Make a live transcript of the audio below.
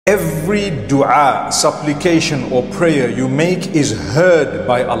every dua, supplication or prayer you make is heard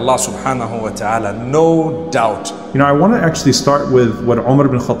by Allah subhanahu wa ta'ala, no doubt. You know, I want to actually start with what Umar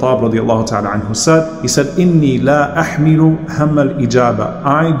ibn Khattab radiallahu ta'ala anhu said. He said, "Inni la ahmilu hamma al-ijaba."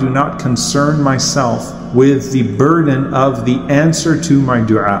 I do not concern myself with the burden of the answer to my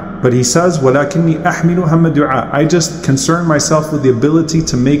dua. But he says, وَلَكِنِّي أَحْمِلُ هَمَّ دُعَاء. I just concern myself with the ability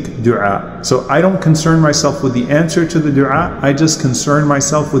to make dua. So I don't concern myself with the answer to the dua, I just concern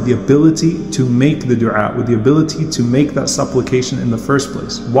myself with the ability to make the dua, with the ability to make that supplication in the first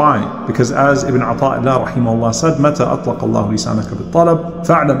place. Why? Because as Ibn Ata'illah rahimahullah said, مَتَى أَطْلَقَ اللَّهُ لِسَانَكَ بِالطَّلَبِ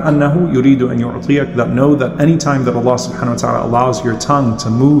فَاعْلَمْ أَنَّهُ يُرِيدُ أَن يُعْطِيَكَ. That know that any time that Allah subhanahu wa ta'ala allows your tongue to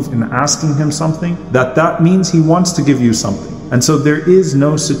move in asking Him something, that means He wants to give you something. And so there is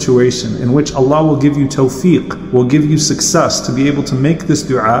no situation in which Allah will give you tawfiq, will give you success to be able to make this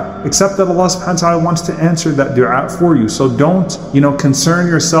dua, except that Allah subhanahu wa ta'ala wants to answer that dua for you. So don't, concern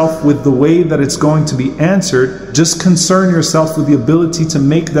yourself with the way that it's going to be answered. Just concern yourself with the ability to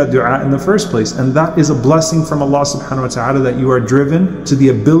make that dua in the first place. And that is a blessing from Allah subhanahu wa ta'ala, that you are driven to the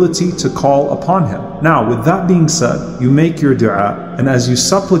ability to call upon Him. Now, with that being said, you make your dua, and as you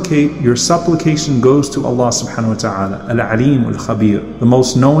supplicate, your supplication goes to Allah subhanahu wa ta'ala, Al-Alim Al-Khabir, the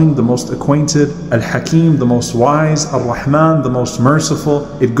most knowing, the most acquainted, Al-Hakim, the most wise, Ar-Rahman, the most merciful.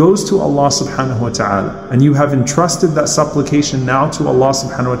 It goes to Allah subhanahu wa ta'ala, and you have entrusted that supplication now to Allah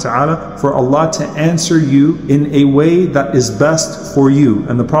subhanahu wa ta'ala, for Allah to answer you in a way that is best for you.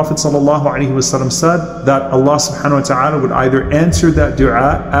 And the Prophet sallallahu alaihi wasallam said that Allah subhanahu wa ta'ala would either answer that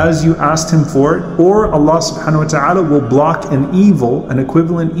dua as you asked Him for it, or Allah subhanahu wa ta'ala will block an evil, an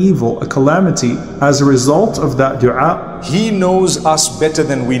equivalent evil, a calamity, as a result of that dua. He knows us better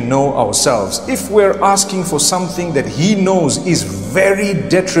than we know ourselves. If we're asking for something that He knows is very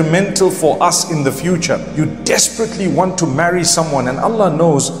detrimental for us in the future, you desperately want to marry someone and Allah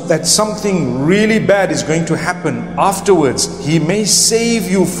knows that something really bad is going to happen afterwards, He may save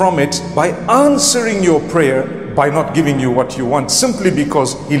you from it by answering your prayer, by not giving you what you want, simply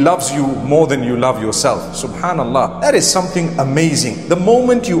because He loves you more than you love yourself. Subhanallah, that is something amazing. The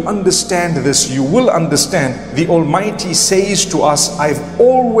moment you understand this, you will understand the Almighty says to us, I've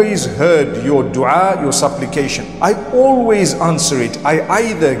always heard your dua, your supplication. I always answer it. I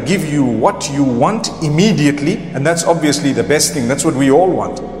either give you what you want immediately, and that's obviously the best thing, that's what we all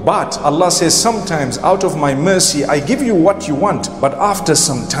want. But Allah says, sometimes out of my mercy, I give you what you want, but after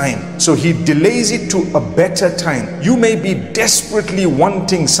some time. So He delays it to a better time. You may be desperately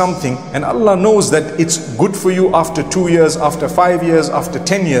wanting something, and Allah knows that it's good for you after 2 years, after 5 years, after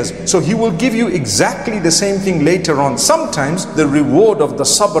 10 years. So He will give you exactly the same thing later on. Sometimes the reward of the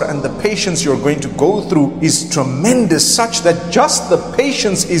sabr and the patience you're going to go through is tremendous, such that just the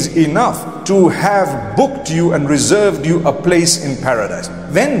patience is enough to have booked you and reserved you a place in paradise.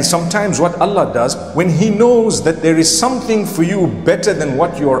 Then sometimes what Allah does, when He knows that there is something for you better than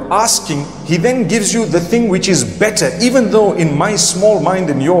what you're asking, He then gives you the thing which is better, even though in my small mind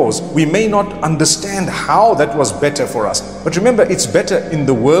and yours, we may not understand how that was better for us. But remember, it's better in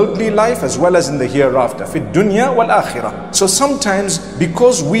the worldly life as well as in the hereafter. Fi dunya wal akhirah. So sometimes,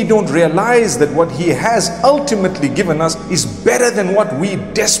 because we don't realize that what He has ultimately given us is better than what we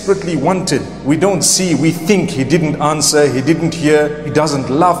desperately wanted, we don't see, we think He didn't answer, He didn't hear, He doesn't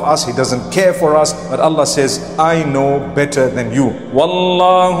love us, He doesn't care for us. But Allah says, I know better than you.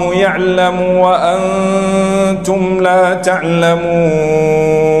 Wallahu ya'lamu wa antum la ta'lamun.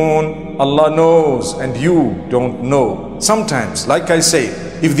 Allah knows and you don't know. Sometimes, like I say,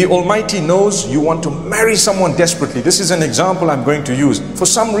 if the Almighty knows you want to marry someone desperately, this is an example I'm going to use. For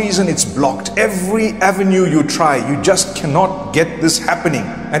some reason it's blocked. Every avenue you try, you just cannot get this happening.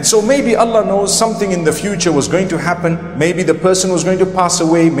 And so maybe Allah knows something in the future was going to happen. Maybe the person was going to pass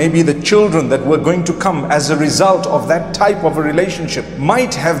away. Maybe the children that were going to come as a result of that type of a relationship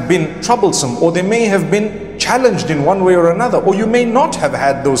might have been troublesome, or they may have been challenged in one way or another, or you may not have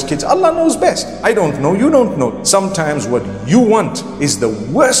had those kids. Allah knows best. I don't know, you don't know. Sometimes what you want is the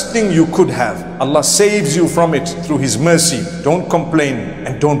worst thing you could have. Allah saves you from it through His mercy. Don't complain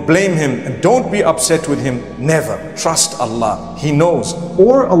and don't blame Him and don't be upset with Him. Never. Trust Allah. He knows.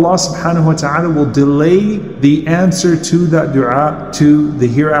 Or Allah subhanahu wa ta'ala will delay the answer to that dua to the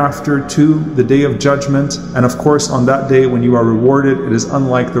hereafter, to the day of judgment. And of course, on that day when you are rewarded, it is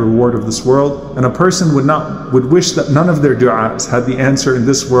unlike the reward of this world. And a person would wish that none of their du'as had the answer in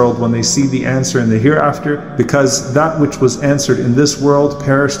this world when they see the answer in the hereafter, because that which was answered in this world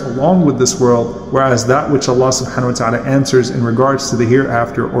perished along with this world, whereas that which Allah subhanahu wa ta'ala answers in regards to the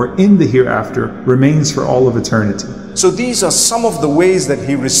hereafter or in the hereafter remains for all of eternity. So these are some of the ways that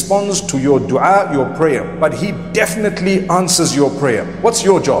He responds to your dua, your prayer. But He definitely answers your prayer. What's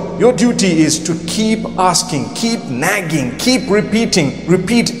your job? Your duty is to keep asking, keep nagging, keep repeating.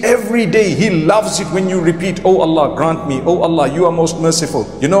 Repeat every day. He loves it when you repeat, "Oh Allah, grant me. Oh Allah, you are most merciful."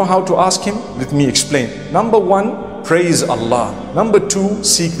 You know how to ask Him? Let me explain. Number one, praise Allah. Number two,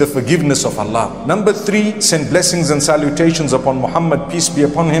 seek the forgiveness of Allah. Number three, send blessings and salutations upon Muhammad, peace be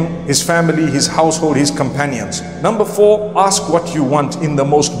upon him, his family, his household, his companions. Number four, ask what you want in the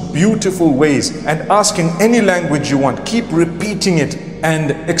most beautiful ways, and ask in any language you want. Keep repeating it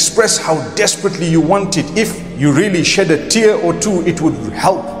and express how desperately you want it. If you really shed a tear or two, it would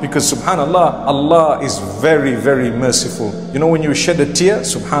help, because subhanallah, Allah is very, very merciful. You know, when you shed a tear,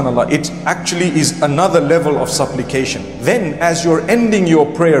 subhanallah, it actually is another level of supplication. Then as you're ending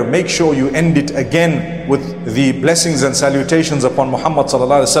your prayer, make sure you end it again with the blessings and salutations upon Muhammad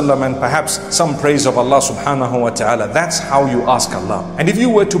sallallahu alaihi wasallam, and perhaps some praise of Allah subhanahu wa ta'ala. That's how you ask Allah. And if you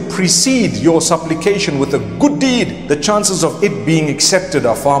were to precede your supplication with a good deed, the chances of it being accepted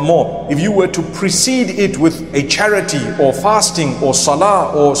are far more. If you were to precede it with a charity or fasting or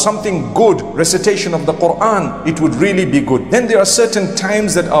salah or something good, recitation of the Quran, it would really be good. Then there are certain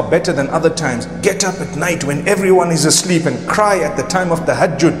times that are better than other times. Get up at night when everyone is asleep and cry at the time of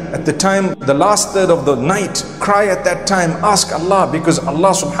tahajjud, at the time, the last third of the night. Cry at that time, ask Allah, because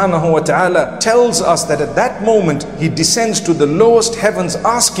Allah subhanahu wa ta'ala tells us that at that moment He descends to the lowest heavens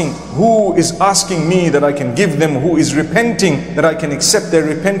asking, who is asking me that I can give them, who is repenting that I can accept their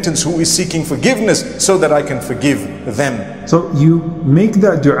repentance, who is seeking forgiveness so that I can forgive them. So you make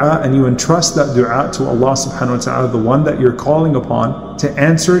that dua and you entrust that dua to Allah subhanahu wa ta'ala, the one that you're calling upon, to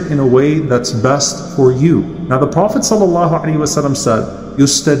answer it in a way that's best for you. Now the Prophet sallallahu alaihi wasallam said,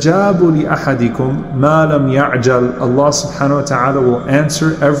 يُسْتَجَابُ لِأَحَدِكُمْ مَا لَمْ يَعْجَلْ. Allah subhanahu wa ta'ala will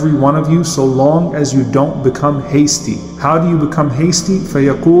answer every one of you so long as you don't become hasty. How do you become hasty?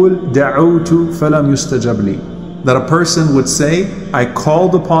 فَيَقُولْ دَعُوتُ فَلَمْ يُسْتَجَبْ لِي. That a person would say, I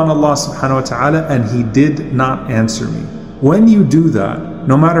called upon Allah subhanahu wa ta'ala and He did not answer me. When you do that,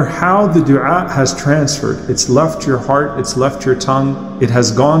 no matter how the dua has transferred, it's left your heart, it's left your tongue, it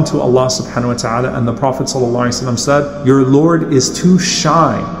has gone to Allah subhanahu wa ta'ala, and the Prophet sallallahu alaihi wasallam said, your Lord is too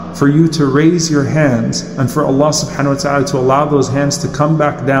shy for you to raise your hands and for Allah subhanahu wa ta'ala to allow those hands to come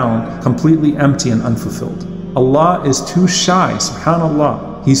back down completely empty and unfulfilled. Allah is too shy,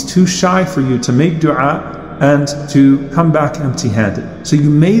 subhanallah. He's too shy for you to make dua and to come back empty-handed. So you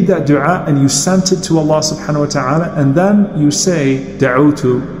made that dua and you sent it to Allah subhanahu wa ta'ala, and then you say,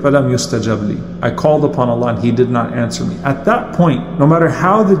 Da'utu falam yustajab li. I called upon Allah and He did not answer me. At that point, no matter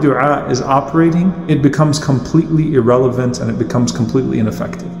how the dua is operating, it becomes completely irrelevant and it becomes completely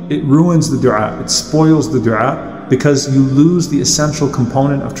ineffective. It ruins the dua, it spoils the dua, because you lose the essential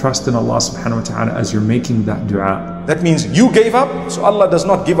component of trust in Allah subhanahu wa ta'ala as you're making that dua. That means you gave up, so Allah does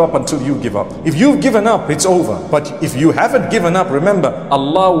not give up until you give up. If you've given up, it's over. But if you haven't given up, remember,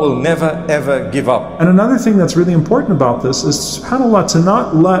 Allah will never ever give up. And another thing that's really important about this is, subhanAllah, to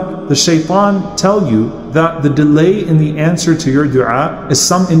not let the shaitan tell you that the delay in the answer to your dua is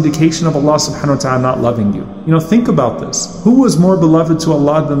some indication of Allah subhanahu wa ta'ala not loving you. You know, think about this. Who was more beloved to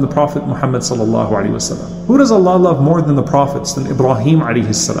Allah than the Prophet Muhammad sallallahu alaihi wasallam? Who does Allah love more than the prophets, than Ibrahim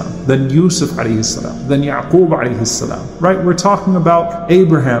alayhi salam, than Yusuf alayhi salam, than Yaqub alayhi salam? Right? We're talking about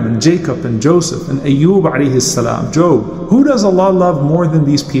Abraham and Jacob and Joseph and Ayyub alayhi salam, Job. Who does Allah love more than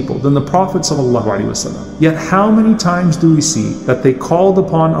these people, than the Prophet sallallahu alaihi wasallam? Yet how many times do we see that they called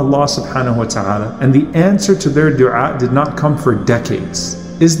upon Allah subhanahu wa ta'ala and the answer to their dua did not come for decades?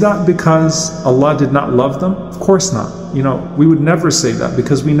 Is that because Allah did not love them? Of course not. You know, we would never say that,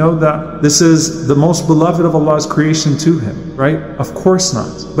 because we know that this is the most beloved of Allah's creation to Him, right? Of course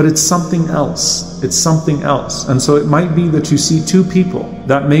not. But it's something else. It's something else. And so it might be that you see two people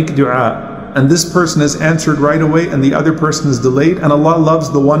that make dua, and this person is answered right away and the other person is delayed, and Allah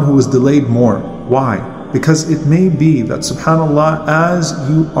loves the one who is delayed more. Why? Because it may be that, subhanAllah, as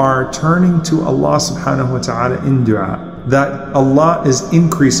you are turning to Allah subhanahu wa ta'ala in dua, that Allah is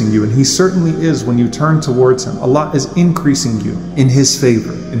increasing you, and He certainly is when you turn towards Him. Allah is increasing you in His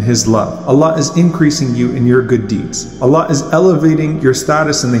favor, in His love. Allah is increasing you in your good deeds. Allah is elevating your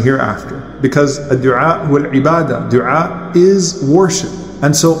status in the hereafter, because a dua wal ibadah, dua is worship.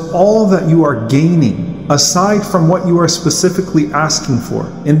 And so all that you are gaining, aside from what you are specifically asking for,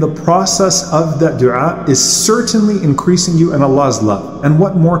 in the process of that dua is certainly increasing you in Allah's love. And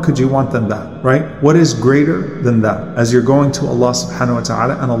what more could you want than that, right? What is greater than that? As you're going to Allah subhanahu wa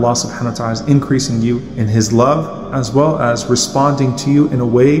ta'ala, and Allah subhanahu wa ta'ala is increasing you in His love, as well as responding to you in a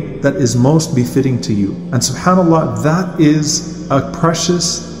way that is most befitting to you. And subhanAllah, that is a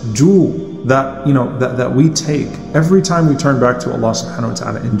precious jewel that, that we take every time we turn back to Allah subhanahu wa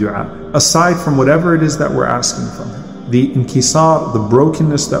ta'ala in dua, aside from whatever it is that we're asking from Him. The inkisar, the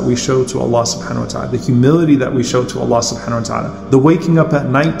brokenness that we show to Allah subhanahu wa ta'ala, the humility that we show to Allah subhanahu wa ta'ala, the waking up at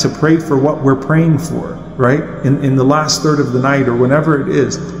night to pray for what we're praying for, right? In the last third of the night or whenever it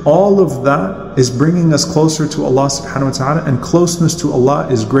is, all of that is bringing us closer to Allah subhanahu wa ta'ala, and closeness to Allah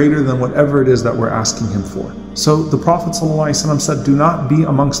is greater than whatever it is that we're asking Him for. So the Prophet ﷺ said, do not be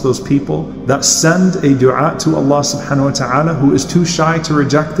amongst those people that send a dua to Allah subhanahu wa ta'ala who is too shy to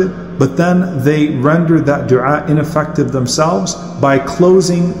reject it, but then they render that dua ineffective themselves by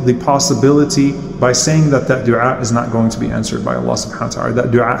closing the possibility, by saying that that dua is not going to be answered by Allah subhanahu wa ta'ala,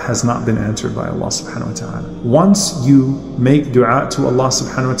 that dua has not been answered by Allah subhanahu wa ta'ala. Once you make dua to Allah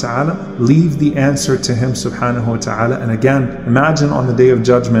subhanahu wa ta'ala, leave the answer to Him subhanahu wa ta'ala. And again, imagine on the Day of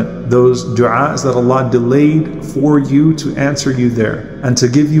Judgment, those du'as that Allah delayed for you to answer you there, and to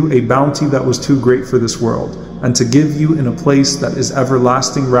give you a bounty that was too great for this world, and to give you in a place that is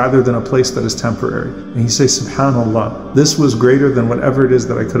everlasting rather than a place that is temporary. And He says, subhanallah, this was greater than whatever it is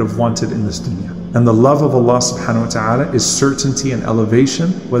that I could have wanted in this dunya. And the love of Allah subhanahu wa ta'ala is certainty and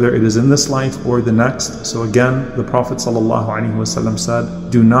elevation, whether it is in this life or the next. So again, the Prophet sallallahu alaihi wasallam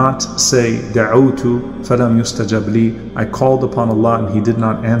said, do not say, da'utu falam yustajab li, I called upon Allah and He did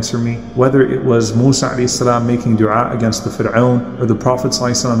not answer me. Whether it was Musa alayhi salam making dua against the Fir'aun, or the Prophet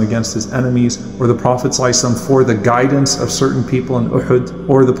sallallahu alaihi wasallam against his enemies, or the Prophet sallallahu alaihi wasallam for the guidance of certain people in Uhud,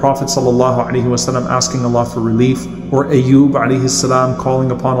 or the Prophet sallallahu alaihi wasallam asking Allah for relief, or Ayyub alayhi salam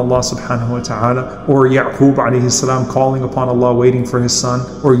calling upon Allah subhanahu wa ta'ala, or Ya'qub alayhi salam calling upon Allah waiting for his son,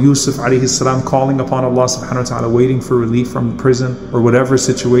 or Yusuf alayhi salam calling upon Allah subhanahu wa ta'ala waiting for relief from the prison, or whatever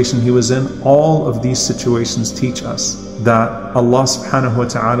situation he was in. All of these situations teach us that Allah subhanahu wa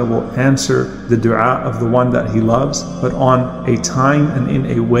ta'ala will answer the dua of the one that He loves, but on a time and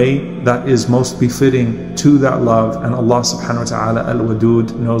in a way that is most befitting to that love. And Allah subhanahu wa ta'ala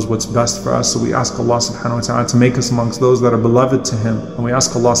al-Wadud knows what's best for us. So we ask Allah subhanahu wa ta'ala to make us amongst those that are beloved to Him, and we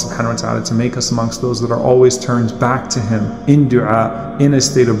ask Allah subhanahu wa ta'ala to make us amongst those that are always turned back to Him in dua, in a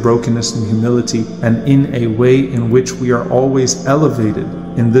state of brokenness and humility, and in a way in which we are always elevated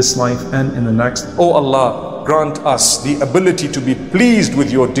in this life and in the next. O Allah, grant us the ability to be pleased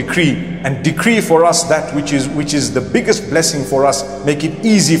with Your decree, and decree for us that which is the biggest blessing for us. Make it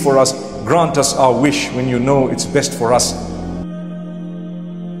easy for us. Grant us our wish when You know it's best for us.